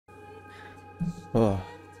Oh,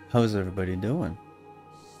 how's everybody doing?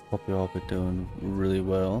 Hope you all been doing really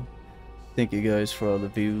well. Thank you guys for all the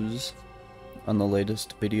views on the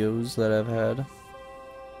latest videos that I've had.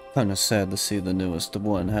 Kinda sad to see the newest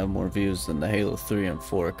one have more views than the Halo 3 and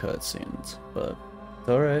 4 cutscenes, but it's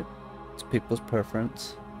alright. It's people's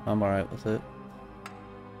preference. I'm alright with it.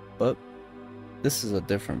 But this is a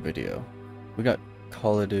different video. We got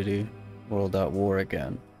Call of Duty World at War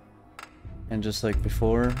again. And just like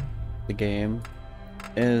before, the game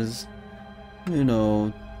is,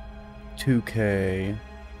 2K,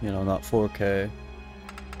 not 4K,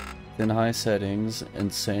 in high settings,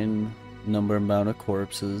 insane amount of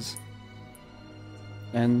corpses,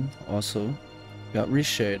 and also got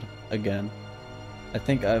reshade again. I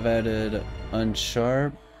think I've added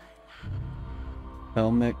unsharp,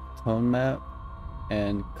 filmic tone map,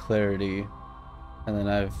 and clarity, and then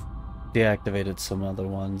I've deactivated some other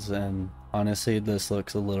ones, and honestly this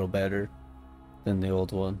looks a little better than the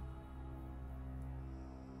old one.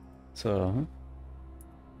 So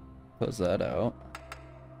close that out.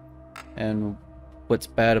 And what's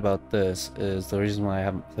bad about this is the reason why I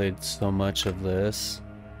haven't played so much of this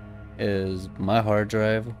is my hard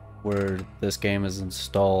drive where this game is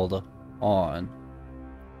installed on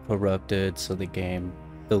corrupted, so the game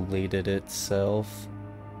deleted itself.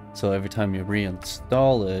 So every time you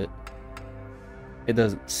reinstall it, it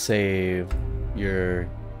doesn't save your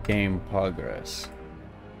game progress.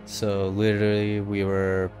 So literally we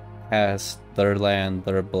were past Their Land,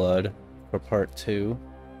 Their Blood for part 2.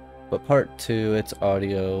 But part 2, its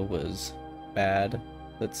audio was bad,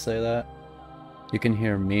 let's say that. You can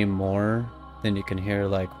hear me more than you can hear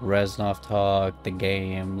like Reznov talk, the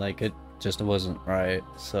game, like it just wasn't right.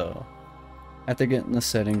 So after getting the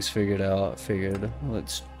settings figured out, I figured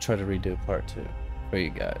let's try to redo part 2 for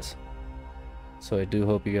you guys. So I do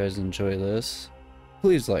hope you guys enjoy this.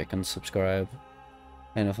 Please like and subscribe.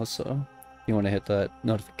 And if also you want to hit that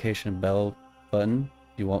notification bell button,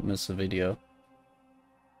 you won't miss a video.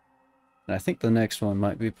 And I think the next one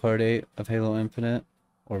might be part 8 of Halo Infinite,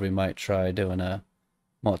 or we might try doing a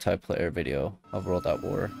multiplayer video of World at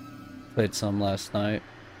War. Played some last night,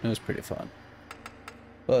 it was pretty fun.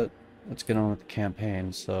 But let's get on with the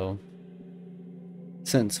campaign. So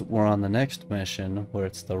since we're on the next mission where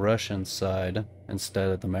it's the Russian side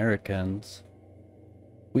instead of the Americans,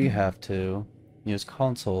 we have to use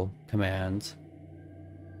console commands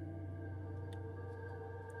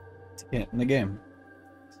to get in the game.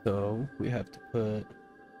 So we have to put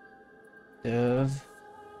dev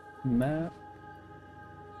map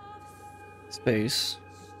space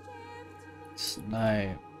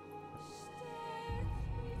snipe,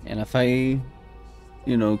 and if I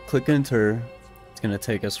click enter, it's gonna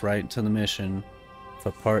take us right to the mission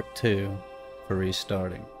for part 2 for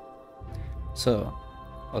restarting. So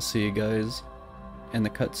I'll see you guys in the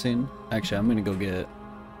cutscene. Actually, I'm gonna go get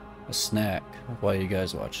a snack while you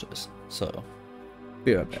guys watch this, so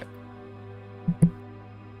be right back.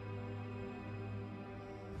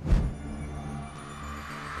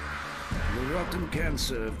 The rotten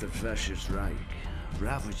cancer of the fascist Reich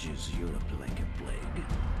ravages Europe like a plague.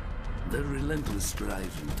 The relentless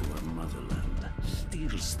drive into our motherland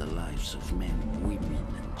steals the lives of men, women,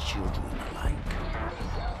 and children alike.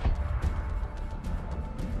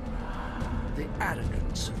 The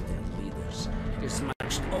arrogance of their leaders is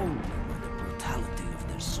matched only by the brutality of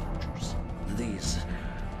their soldiers. These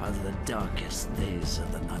are the darkest days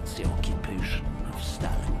of the Nazi occupation of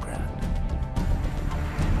Stalingrad.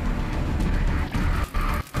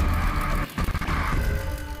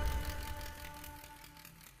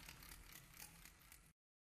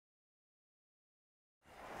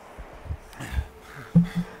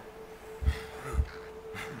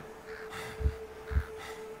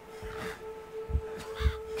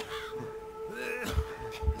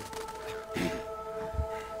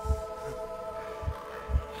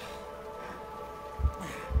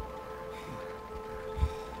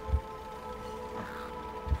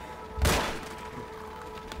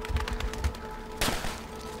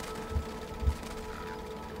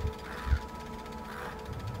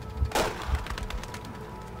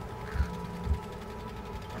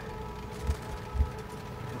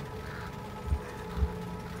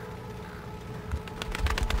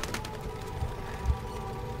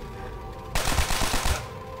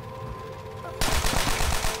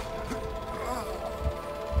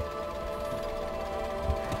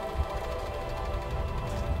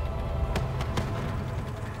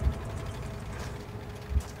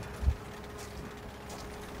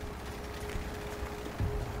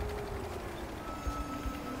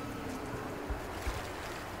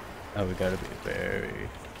 Now we gotta be very,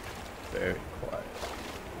 very quiet.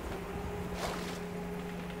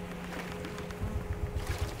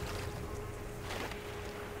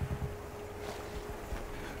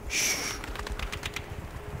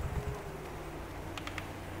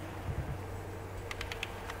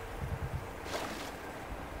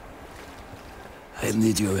 I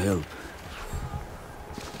need your help.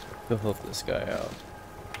 Go help this guy out.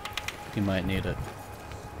 He might need it.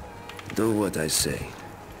 Do what I say,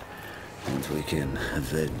 and we can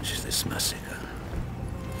avenge this massacre.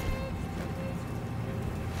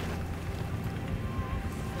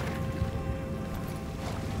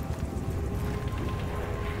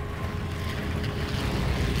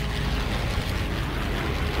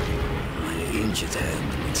 My injured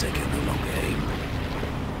hand means I can no longer aim.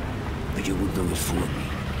 But you will do it for me.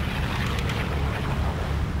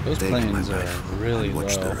 Those Take my planes are rifle really and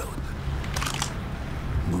watch the low. road.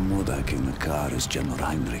 Murmudak in the car is General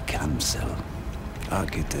Heinrich Amsel,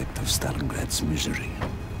 architect of Stalingrad's misery.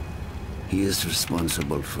 He is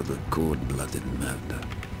responsible for the cold-blooded murder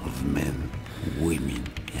of men, women,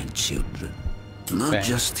 and children. Not Bang.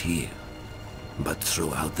 just here, but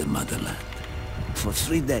throughout the motherland. For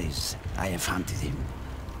 3 days, I have hunted him.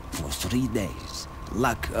 For 3 days,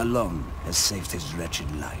 luck alone has saved his wretched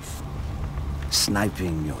life.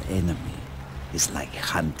 Sniping your enemy is like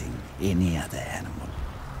hunting any other animal.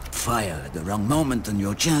 Fire at the wrong moment and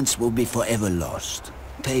your chance will be forever lost.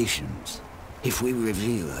 Patience. If we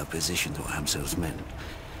reveal our position to Amsel's men,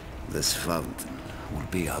 this fountain will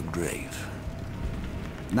be our grave.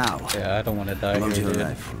 Now, Yeah, I don't want to die load here, your dude.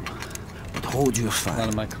 rifle, but hold your None fire.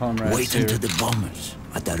 of my comrades Wait here. until the bombers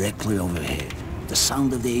are directly overhead. The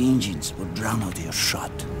sound of the engines will drown out your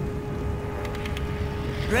shot.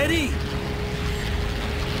 Ready?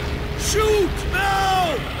 Shoot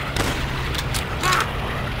now!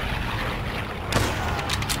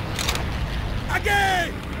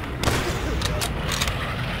 Again!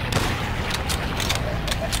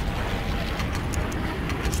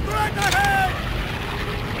 Strike ahead!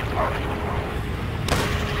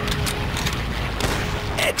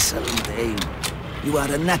 Excellent aim. You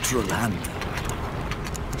are a natural hunter.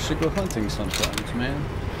 We should go hunting sometimes, man.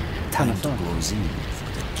 Time Kinda to fun. close in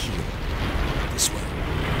for the kill. This way.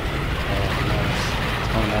 Oh, nice. It's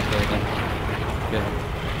going that way then. Yeah.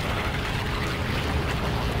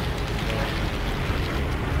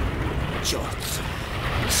 Jot.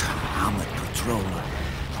 Armored patrol.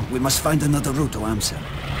 We must find another route to Amsel.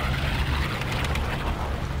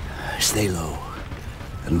 Stay low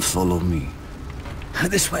and follow me.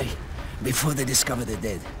 This way, before they discover the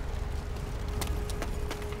dead.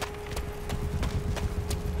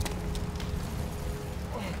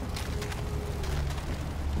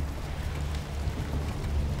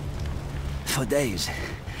 For days,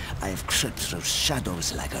 I have crept through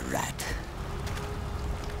shadows like a rat.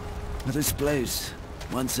 This place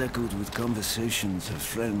once echoed with conversations of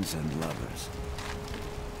friends and lovers.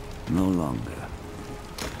 No longer.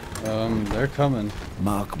 They're coming.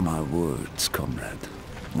 Mark my words, comrade.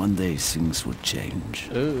 One day things will change.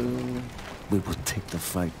 Ooh. We will take the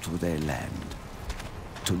fight to their land,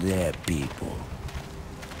 to their people,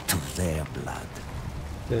 to their blood.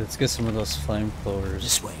 Yeah, let's get some of those flamethrowers.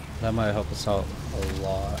 This way. That might help us out a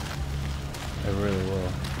lot. It really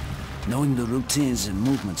will. Knowing the routines and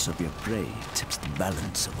movements of your prey tips the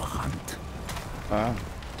balance of a hunt. Wow.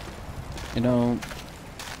 You know,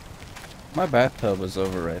 my bathtub was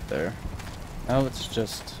over right there. Now it's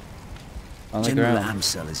just on the General ground.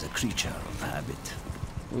 Amsel is a creature of habit.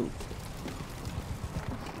 Ooh.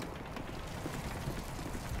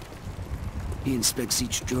 He inspects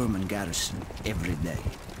each German garrison every day.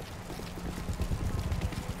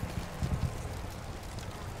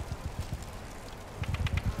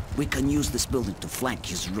 We can use this building to flank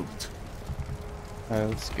his route. Alright,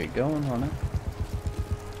 let's get going on it.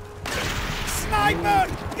 Sniper!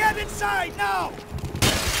 Get inside now!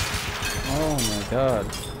 Oh my god.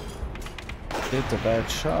 It's a bad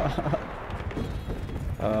shot.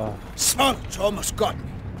 Smart almost got me.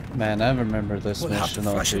 Man, I remember this We'll have to mission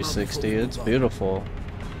on freshen up 360. before we It's move on. beautiful.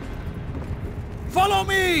 Follow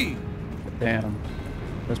me! Damn.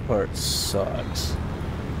 This part sucks.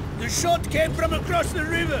 The shot came from across the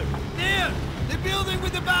river. There! The building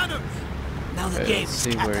with the banners! Now the Okay, game let's is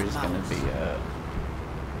see cat where and he's gonna mouse. be at.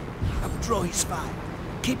 I will draw his fire.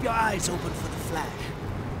 Keep your eyes open for the flash.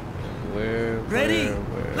 Where? Ready?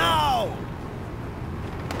 Where? Now!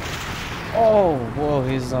 Oh, whoa,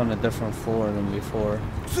 he's on a different floor than before.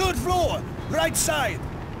 Third floor, right side.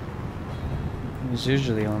 He's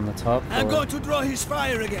usually on the top floor. I'm going to draw his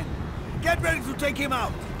fire again. Get ready to take him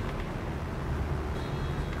out.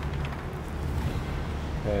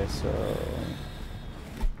 Okay, so...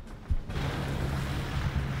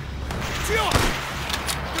 Sure!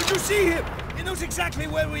 Did you see him? He knows exactly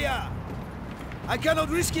where we are. I cannot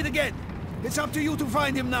risk it again. It's up to you to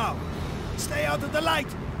find him now. Stay out of the light.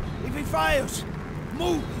 If he fires,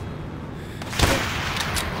 move.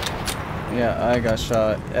 Yeah, I got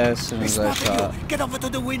shot as soon as I shot. Get over to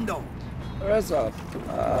the window. Res up.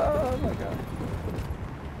 Oh my god.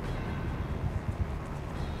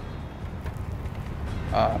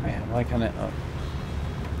 Oh man, why can't it? Oh.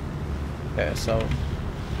 Okay, so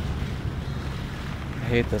I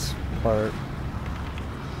hate this part.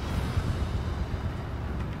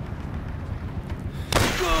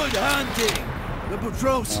 Good hunting. The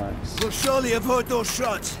patrols will surely have heard those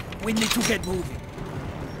shots. We need to get moving.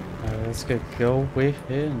 Alright, let's get going.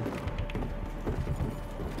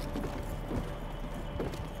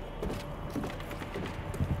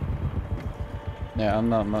 Yeah, I'm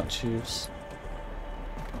not much use.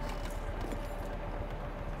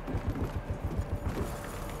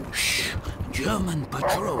 Shh. German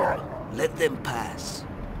patrol. Let them pass.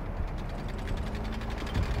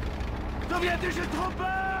 Sowjetische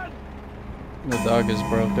Truppen! The dog is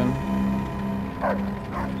broken.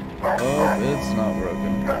 Oh, it's not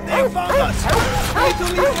broken. They found us! We need to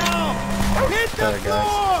leave now! Hit the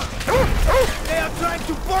floor! They are trying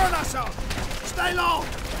to burn us out! Stay low!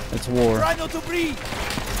 It's war. Try not to breathe!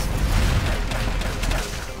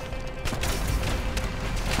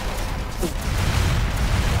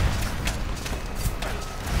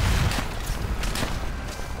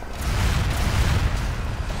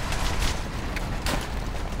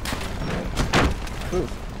 Ooh.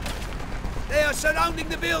 They are surrounding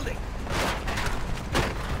the building!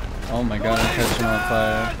 Oh my god, I'm catching on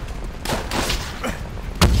fire.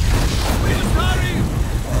 We must hurry!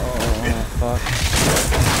 Oh, fuck.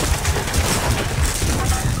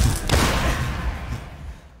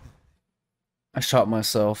 I shot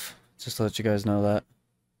myself, just to let you guys know that.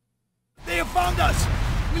 They have found us!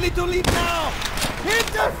 We need to leave now! Hit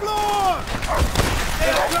the floor! They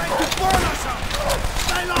are trying to burn us out!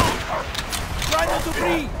 Stay low! Try not to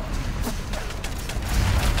breathe!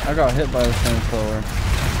 I got hit by the flamethrower.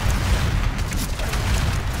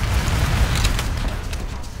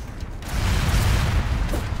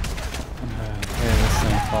 Okay, this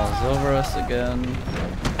thing falls over us again.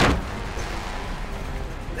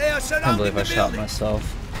 They are I can't surrounding believe the I shot building.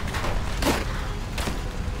 myself.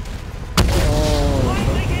 Oh,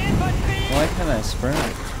 why can't I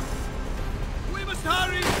sprint? We must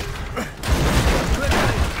hurry!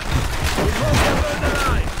 Quickly! We must burn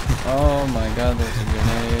alive! Oh my god, there's a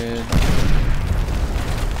grenade.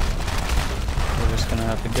 We're just gonna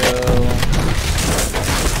have to go.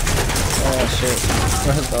 Oh shit.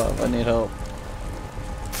 Rest off, I need help.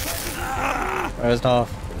 Rest off.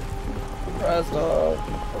 Rest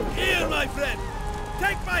off. Here, my friend!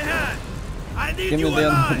 Take my hand! I need Give you me the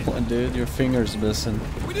other alive! one, dude. Your finger's missing.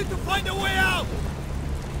 We need to find a way out!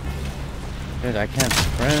 Dude, I can't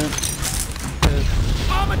sprint. Dude.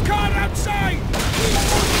 Armored car outside!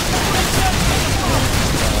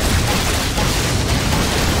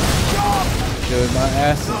 Dude, my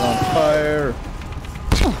ass is on fire.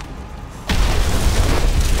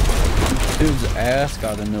 Dude's ass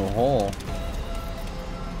got a new hole.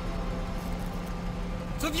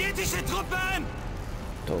 Sowjetische Truppen!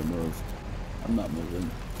 Don't move. I'm not moving.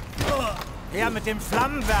 Her mit dem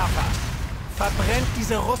Flammenwerfer! Verbrennt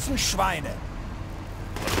diese Russenschweine!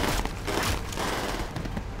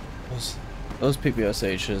 Those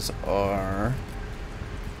PPSHs are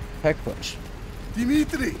pack punch.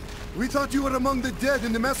 Dimitri, we thought you were among the dead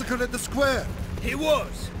in the massacre at the square. He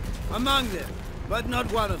was among them, but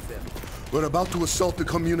not one of them. We're about to assault the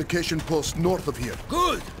communication post north of here.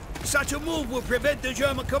 Good! Such a move will prevent the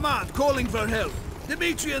German command calling for help.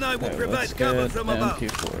 Dimitri and I will provide cover from above.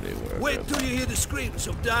 MP40, Wait till you hear the screams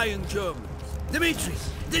of dying Germans. Dimitri,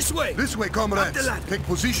 this way! This way, Up comrades. the ladder. Take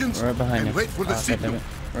positions Right behind and you. wait for the signal.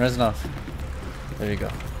 Res off. There you go.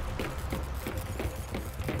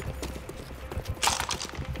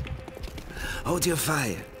 Hold your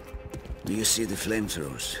fire. Do you see the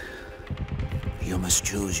flamethrowers? You must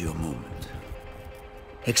choose your moment.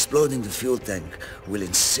 Exploding the fuel tank will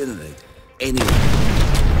incinerate anyone.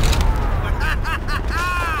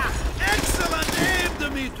 Excellent aim,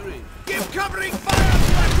 Dimitri! Give covering fire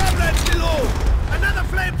to our comrades below! Another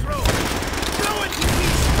flamethrower! Blow into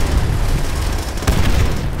pieces!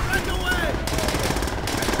 Right away!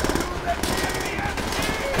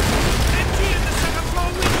 Empty in the second floor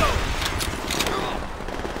window!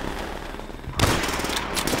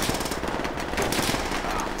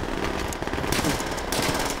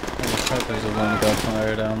 There's a one gun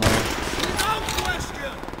fire down there. Without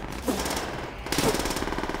question!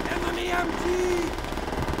 Enemy MG!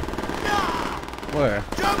 Where?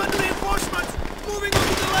 German reinforcements moving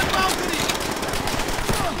onto the left balcony!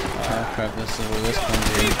 Oh crap, this is where this one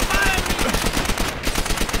Keep is. firing!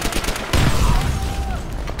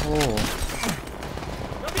 Oh.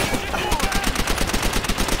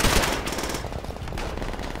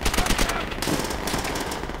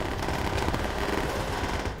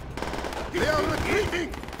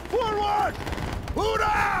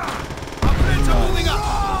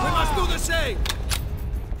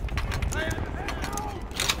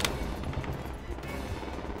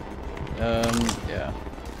 Yeah.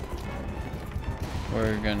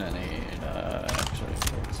 We're gonna need, actually,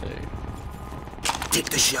 let's see. Take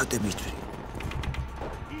the shot, Dimitri.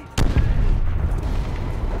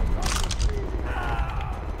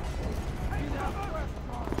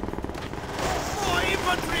 More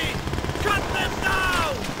infantry! Cut them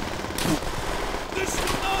down! This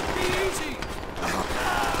will not be easy!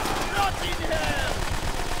 Not in hell!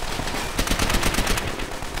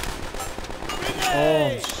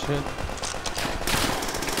 Oh, shit.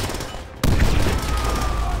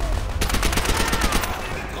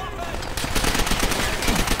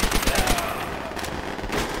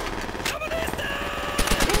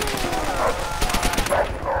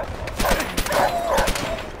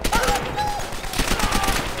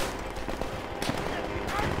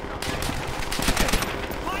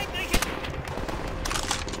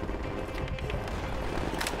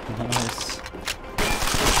 Nice.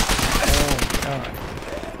 Oh, God.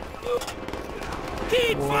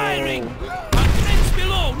 Keep Whoa. firing! Our friends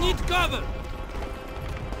below need cover!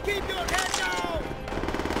 Keep your head down!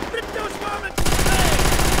 Rip those varmints away!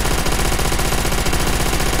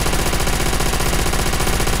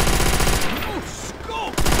 No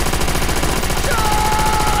scope!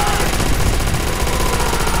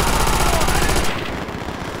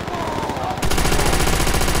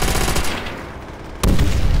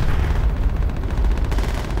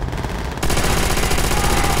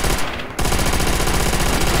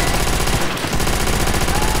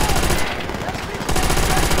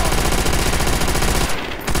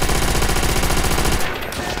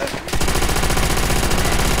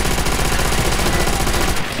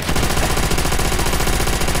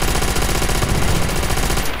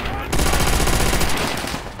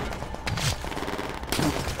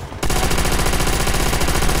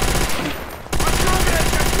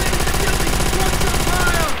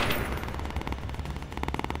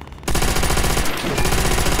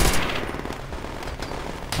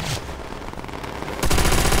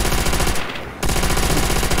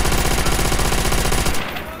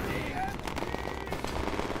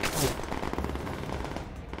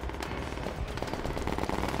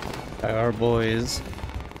 Our boys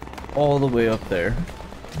all the way up there.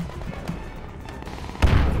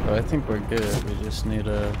 But I think we're good. We just need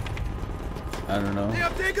a... I don't know. They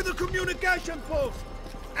have taken the communication post!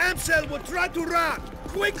 Amsel will try to run!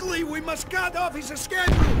 Quickly, we must cut off his escape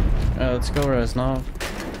route! Let's go, Reznov.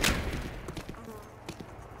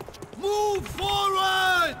 Move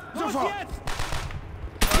forward! Los jetzt!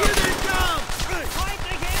 Here they come!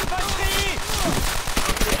 Feindliche Infanterie!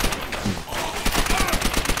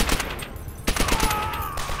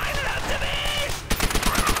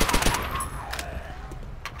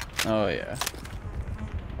 Oh, yeah.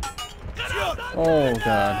 Oh,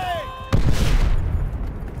 God.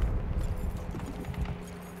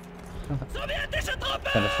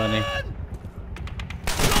 Kind of funny.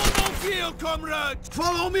 Show no fear, comrades!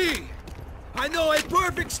 Follow me! I know a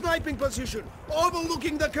perfect sniping position,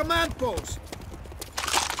 overlooking the command post.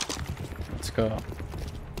 Let's go.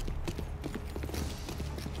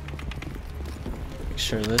 Make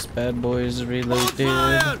sure this bad boy is Hold reloaded.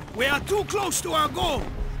 fire! We are too close to our goal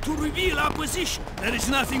to reveal our position. There is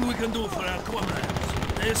nothing we can do for our comrades.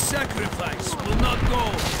 Their sacrifice will not go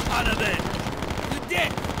unavenged. The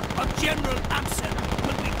death of General Amsel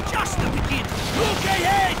will be just the beginning. Look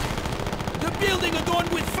ahead! The building adorned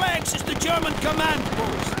with flags is the German command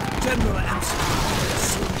post. General Amsel will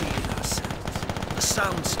soon be in our cells. The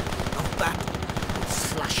sounds of battle will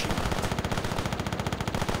flash him.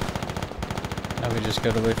 Now we just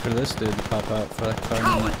gotta wait for this dude to pop out for like 5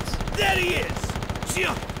 Coward! minutes. There he is! See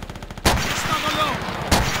ya! He's not alone!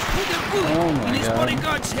 Put a bullet Oh my in his God.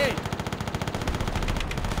 bodyguard's head!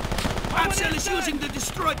 Amsel is using the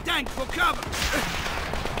destroyed tank for cover!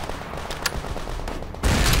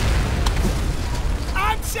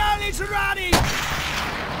 Amsel is running!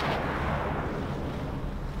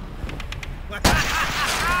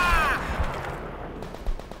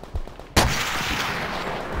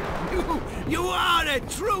 You are a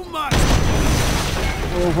true master!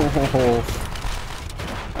 Oh.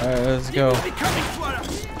 Alright, let's He go. will be coming for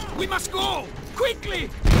us! We must go! Quickly!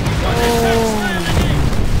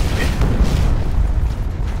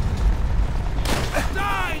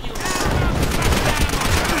 Die, you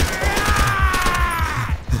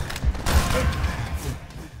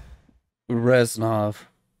Reznov.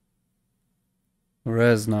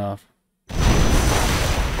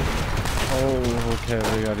 Oh, okay,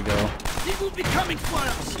 we gotta go. He will be coming for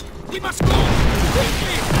us! We must go!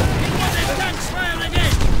 Quickly! Before the tanks fire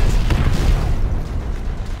again!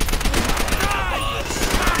 Die, you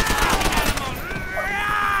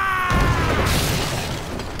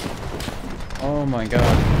Oh my god.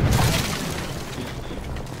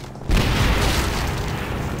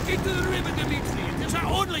 Into the river, Dimitri. It is our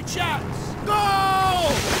only chance. Go!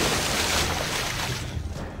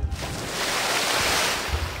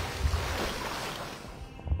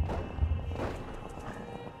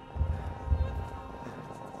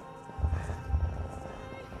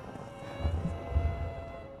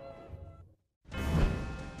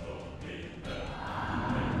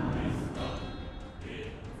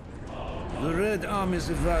 The Red Army's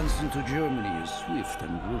advance into Germany is swift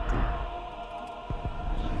and brutal.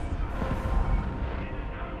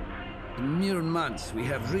 In mere months, we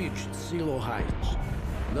have reached Silo Heights,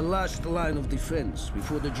 the last line of defense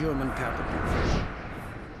before the German capital.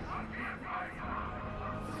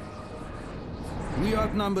 We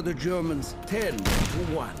outnumber the Germans 10 to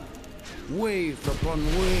 1. Wave upon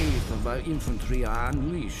wave of our infantry are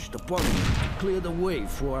unleashed upon them to clear the way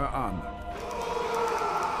for our armor.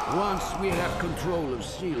 Once we have control of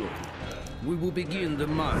Silo, we will begin the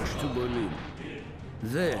march to Berlin.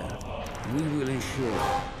 There, we will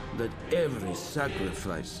ensure that every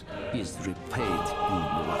sacrifice is repaid in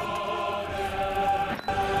blood.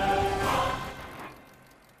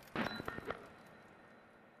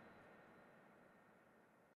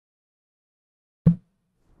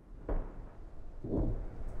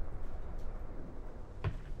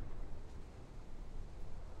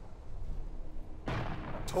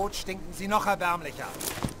 Tot stinken sie noch erbärmlicher.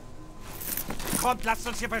 Kommt, lasst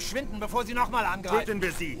uns hier verschwinden, bevor sie nochmal angreifen. Töten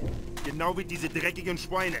wir sie. Genau wie diese dreckigen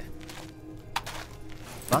Schweine.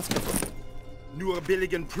 Was gefunden? Nur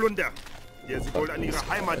billigen Plunder, der sie wohl an ihre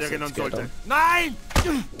Heimat erinnern sollte. Nein!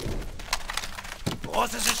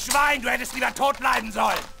 Großes Schwein, du hättest lieber tot bleiben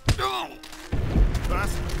sollen. Was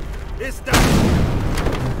ist das?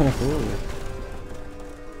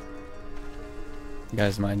 You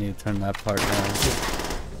guys might need to turn that part down.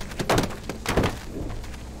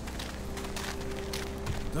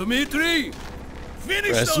 Dmitri!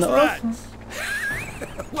 Finish Press those no. rats!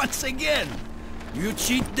 Once again, you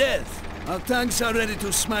cheat death. Our tanks are ready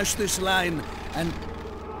to smash this line and...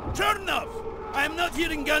 Turn off! I am not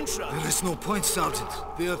hearing gunshots. There is no point, Sergeant.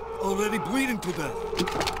 They are already bleeding to death.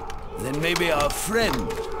 Then maybe our friend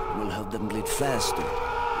will help them bleed faster.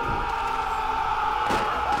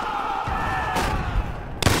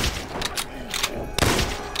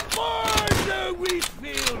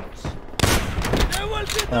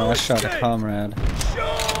 Oh, I shot a comrade.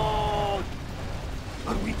 Shoot!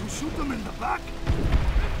 Are we to shoot them in the back?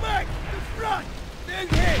 The back, the front, the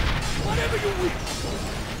head, whatever you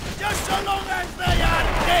wish. Just so long as they are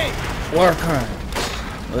dead. War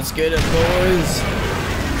crimes. Let's get it, boys.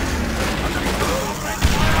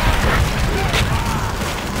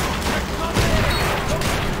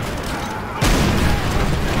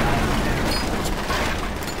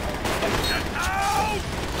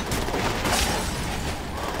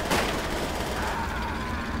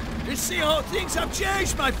 See how things have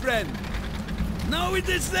changed, my friend. Now it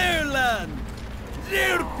is their land,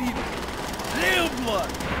 their people, their blood.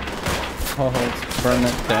 Oh, let's burn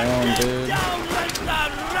it down, dude. Down like the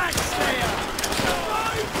rats there.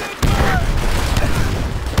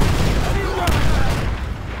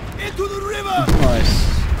 Into the river. Nice.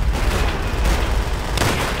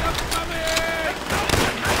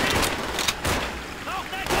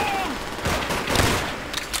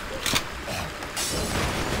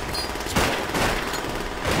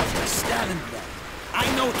 I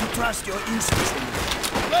know to trust your instincts.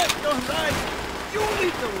 Left or right, you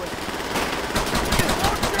lead the way.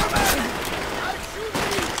 I shoot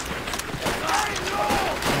these. I know.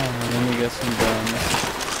 Oh, let me get some guns.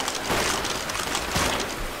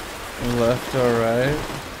 Left or right?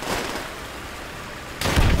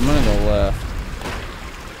 I'm gonna go left.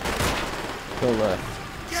 Go left.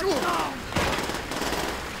 Sure.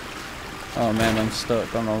 Oh man, I'm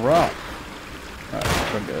stuck on a rock.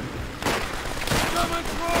 Alright, we're good.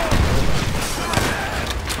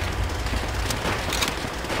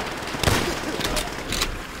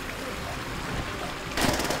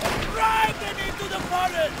 Drive them into the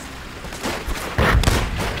forest!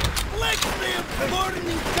 Let the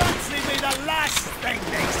burning country be the last thing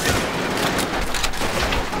they see!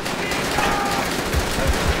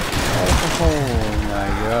 Oh my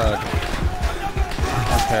god.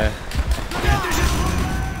 Okay.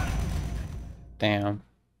 Damn.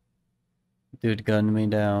 Dude gunned me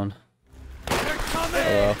down.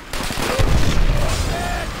 Hello.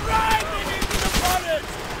 Drive them into the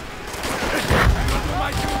forest!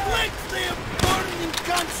 Let the burning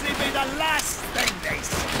country be the last thing they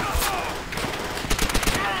see!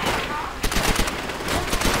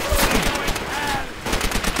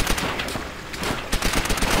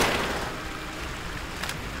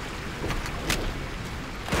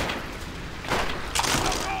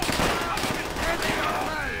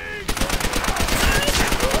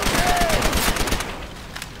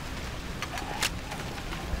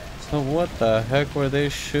 So what the heck were they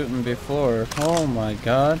shooting before? Oh my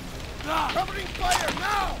god. Covering fire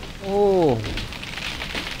now! Oh.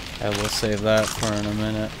 I will save that for in a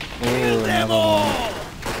minute. Kill Oh, them another all! one.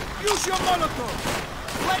 Use your Molotovs!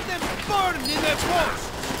 Let them burn in their posts!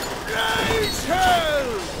 Raise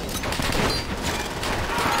hell!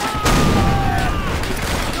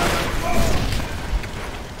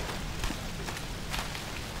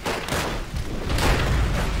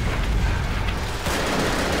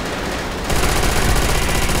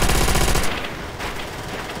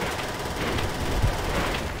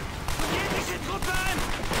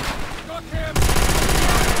 Got him!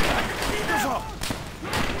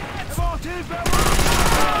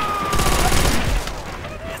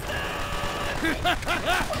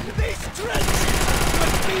 These trenches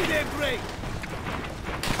must be their grave!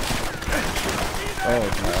 Oh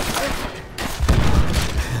god.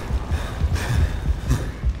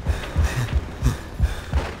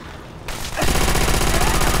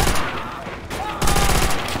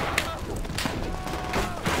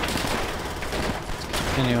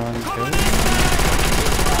 Continue on going.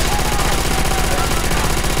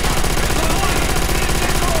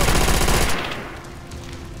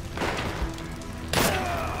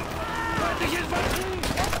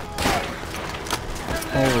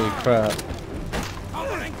 Holy crap.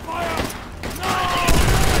 Covering fire!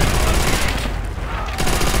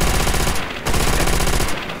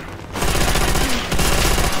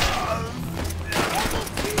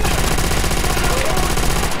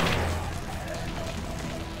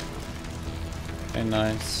 Okay,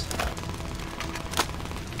 nice.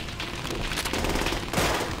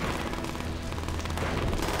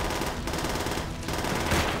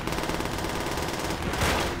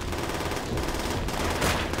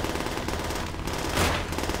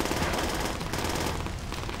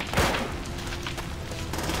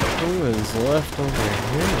 Who is left over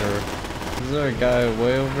here? Is there a guy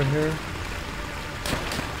way over here?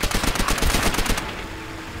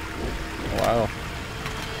 Wow.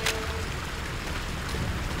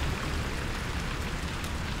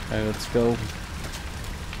 Okay, let's go.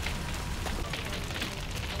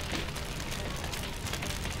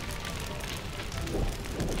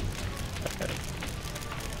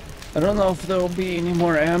 I don't know if there'll be any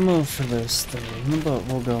more ammo for this thing, but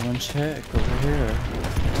we'll go and check over here.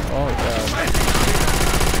 Oh god.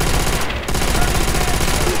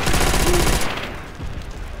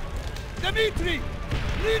 Dmitri!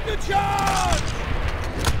 Lead the charge!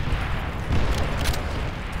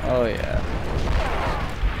 Oh yeah.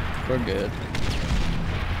 We're good.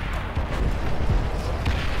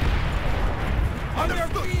 On your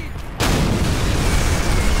feet!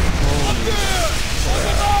 Up there! On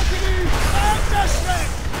the balcony! And the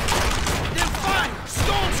strength! Define!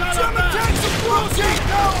 Stones out of that! Take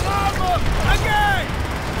down armor! Again!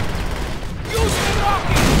 Use the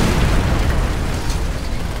rocket!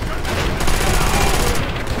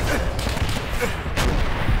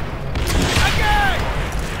 Again!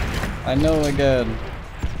 I know again.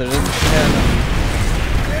 There is a cannon.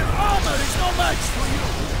 Their armor is no match for you!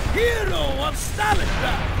 Hero of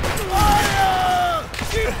Stalingrad! Fire!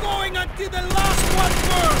 Keep going until the last one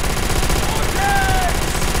burns!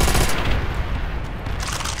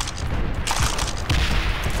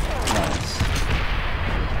 Nice.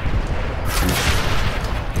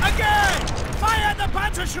 Again! Fire the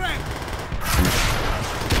Panzerschreck!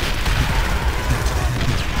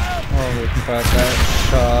 Holy crap, that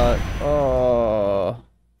shot. Oh.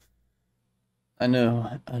 I knew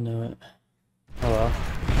it. Oh well.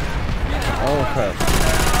 Oh crap.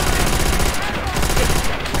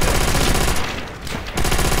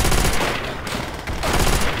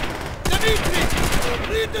 Dmitri!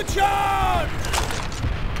 Lead the charge!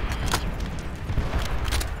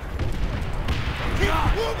 Keep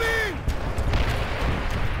moving!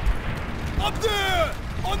 Up there!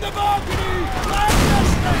 On the balcony! Fire the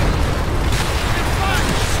strength! Define!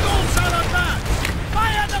 Stones out of that!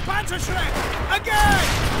 Fire the Panzerschreck! Again!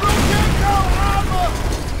 Protect our armor!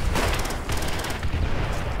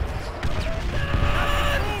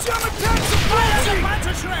 German tanks approaching! Fire the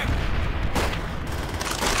Panzerschreck!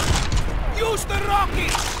 Use the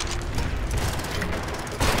rockets!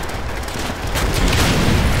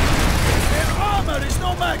 Their armor is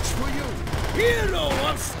no match for you! Hero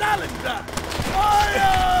of Stalingrad!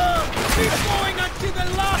 Fire! Keep going until the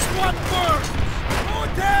last one burns!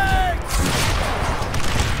 Vortex!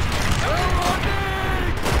 Everybody!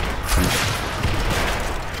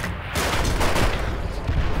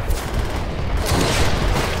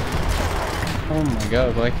 Oh my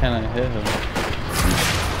god, why can't I hit him?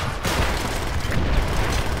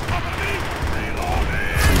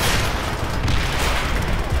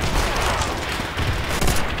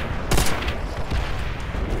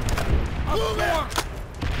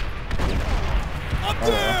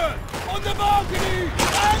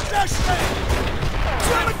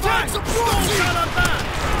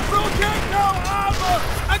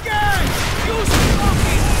 Use the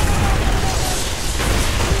rocket!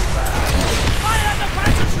 Fire the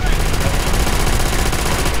Panzerschreck!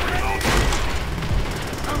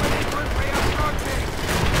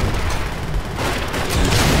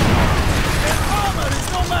 Their armor is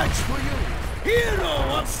no match for you! Hero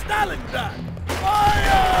of Stalingrad!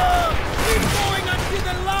 Fire! Keep going until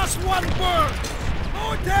the last one burns!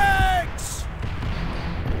 No tanks!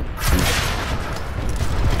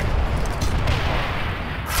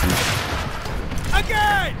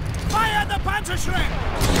 Again! Fire the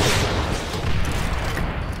Panzerschreck!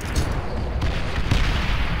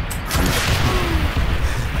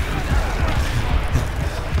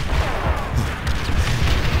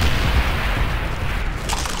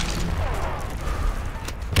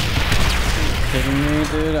 Kidding me,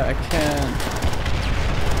 dude? I can't.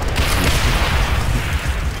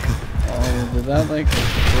 Oh, did that like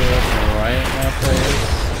drop right in my face?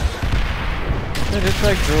 Dude, it's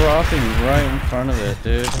like dropping right in front of it,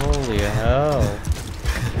 dude. Holy hell.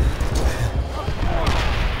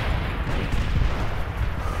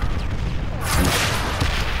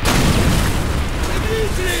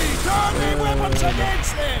 Dimitri, turn the weapons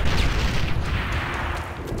against them!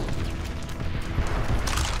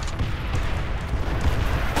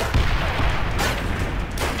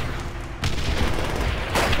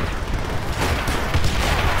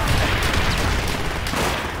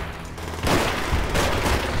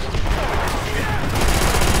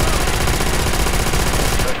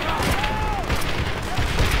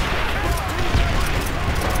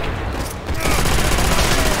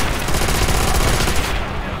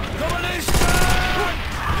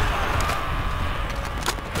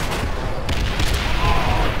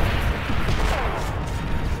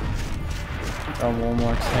 Got one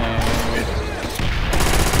more tank.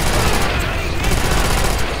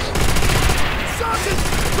 Sergeant!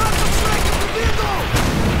 Drop the flank of the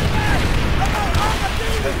vehicle!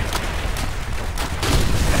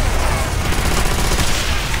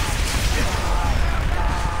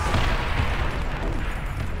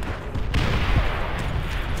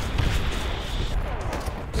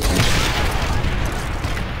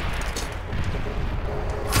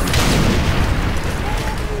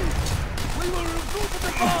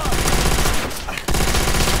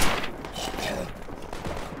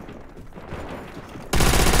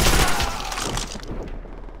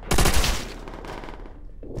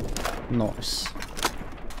 Nice.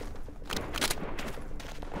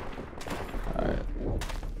 Alright.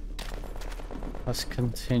 Let's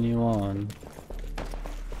continue on.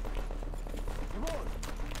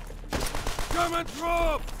 German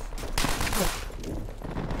troops!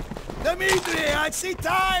 Dimitri, I see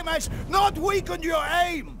time has not weakened your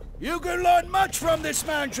aim. You can learn much from this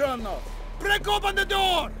man, Colonel. Break open the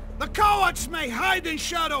door! The cowards may hide in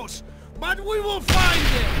shadows, but we will find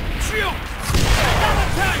them. Shoot!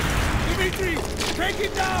 Another tank! Dimitri, take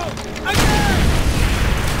it down! Again!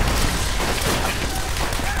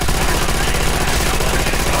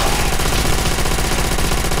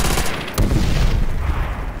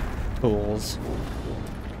 Tools.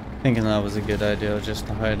 Thinking that was a good idea, just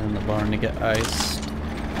to hide in the barn to get ice.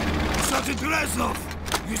 Sergeant Reznov,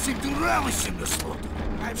 you seem to relish in the slaughter.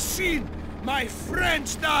 I've seen my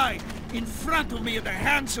friends die in front of me at the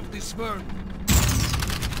hands of this vermin.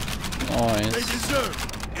 They Nice. deserve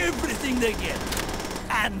everything they get,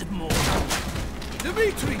 and more.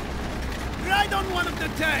 Dimitri, ride on one of the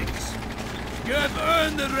tanks. You have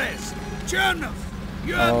earned the rest. Chernov,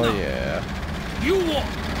 you have Oh not. yeah. You won.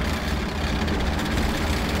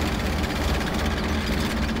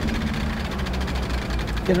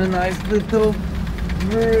 Get a nice little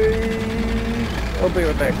break. I'll be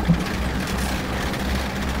right back.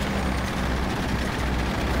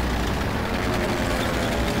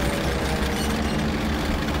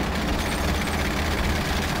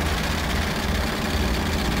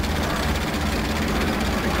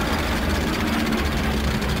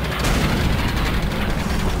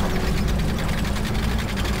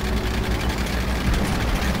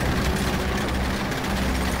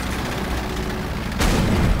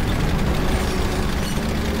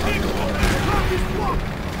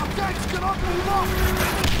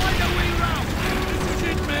 Find a way round. This is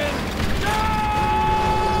it, man. No!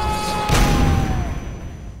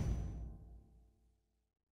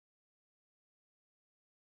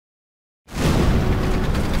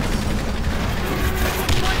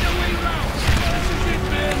 Find a way round. This is it,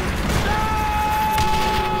 man.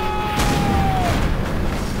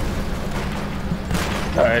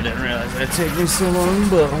 Sorry, I didn't realize it'd take me so long,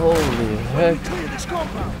 but holy heck. Clear this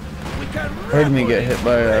compound. We can Heard me get hit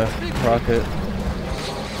by a rocket.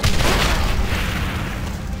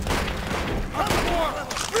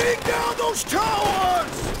 Bring down those Those towers!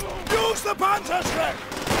 Use the Panzerschreck!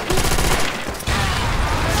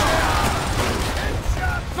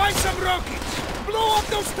 Find some rockets! Blow up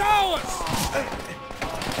those towers!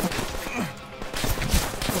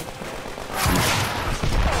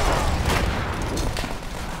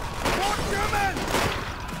 More German!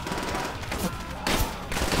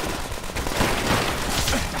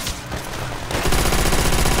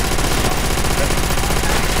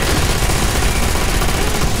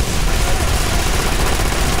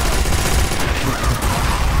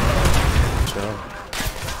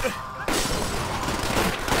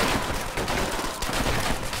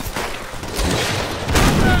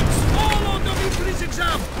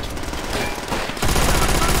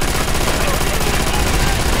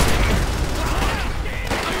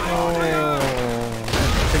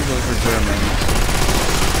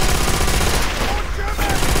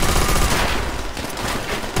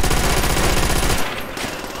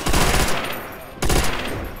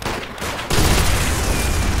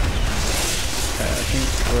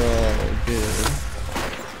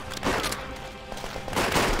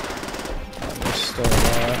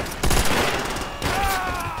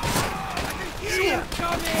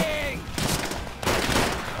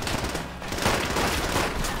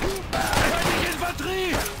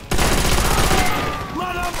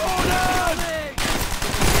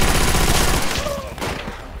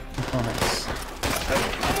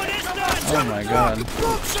 Oh my god.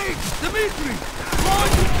 Dimitri!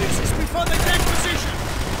 Launch your pieces before they take position!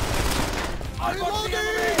 I'm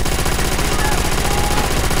loading!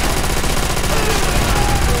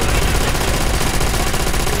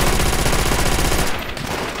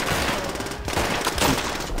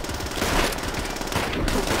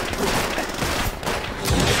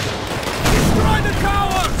 Destroy the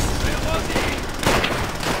towers!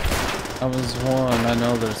 That was one. I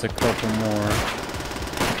know there's a couple more.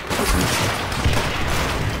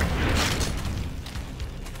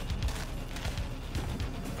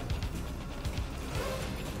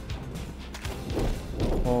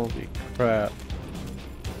 Holy crap.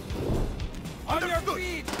 On your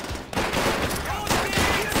feet!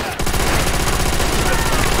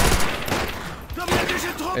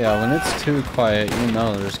 Yeah, when it's too quiet, you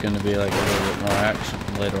know there's going to be like a little bit more action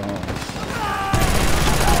later on.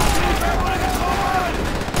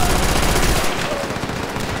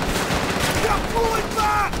 You're pulling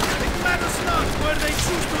back! It matters not where they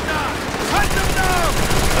choose to die! Hunt them down!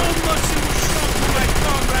 No mercy was shown to my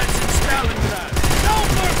comrades in Stalingrad! No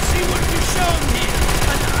mercy would be shown here!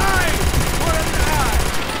 An eye for an eye!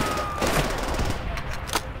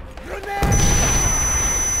 Grenade!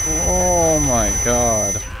 Oh my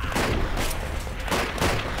god.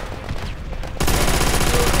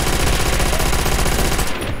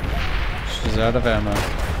 She's out of ammo.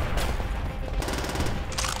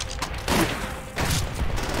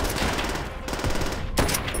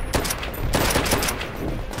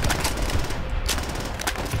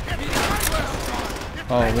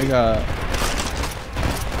 Oh, we got...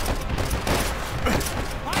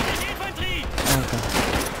 Okay.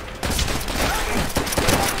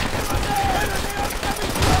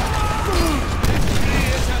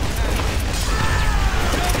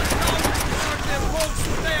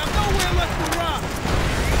 They have nowhere left to run!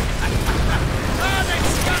 Ah, they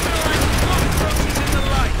scatter like cockroaches in the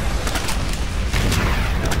light!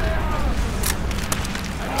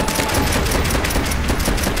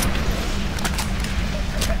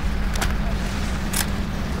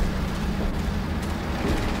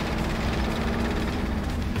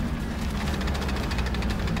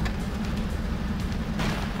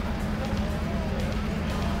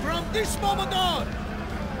 From this moment on,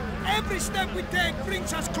 every step we take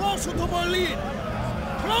brings us closer to Berlin.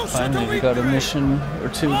 Closer Finally, to we got a victory. mission or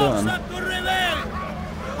two Closer done. to